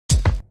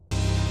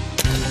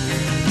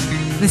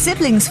The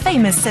siblings'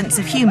 famous sense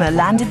of humour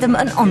landed them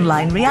an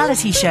online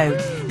reality show.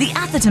 The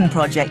Atherton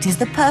project is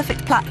the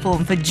perfect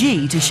platform for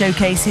G to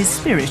showcase his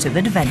spirit of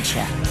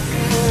adventure.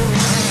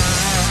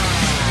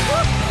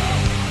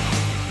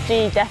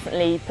 G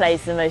definitely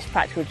plays the most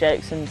practical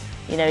jokes, and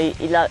you know,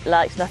 he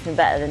likes nothing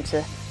better than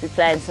to be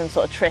playing some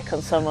sort of trick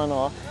on someone,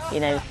 or you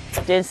know,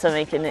 doing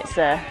something, and it's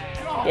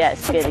yeah,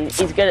 it's good.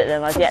 He's good at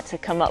them. I've yet to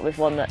come up with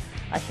one that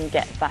I can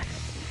get back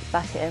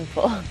at him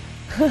for.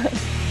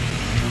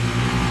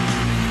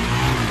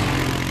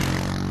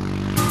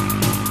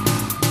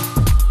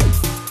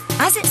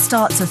 As it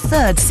starts a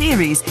third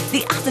series,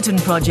 the Atherton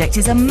project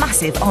is a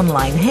massive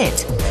online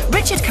hit.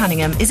 Richard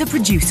Cunningham is a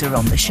producer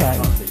on the show.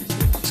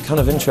 It's kind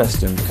of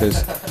interesting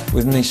because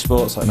with niche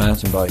sports like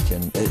mountain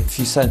biking, if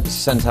you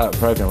sent out a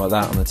programme like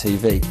that on the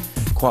TV,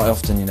 quite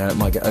often, you know, it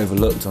might get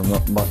overlooked or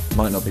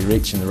might not be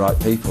reaching the right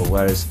people,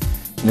 whereas,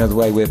 you know, the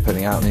way we're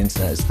putting it out on the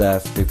internet is there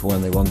for people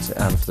when they want it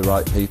and for the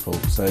right people.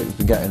 So we've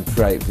been getting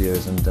great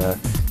viewers and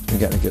been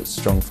getting a good,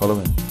 strong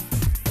following.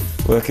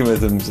 Working with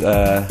them's,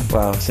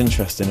 well, it's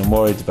interesting. I'm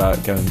worried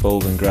about going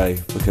bald and grey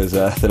because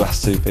the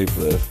last two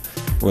people that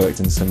have worked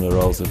in similar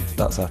roles,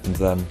 that's happened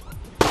to them.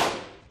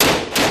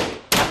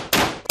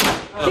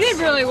 He did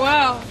really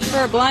well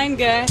for a blind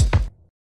guy.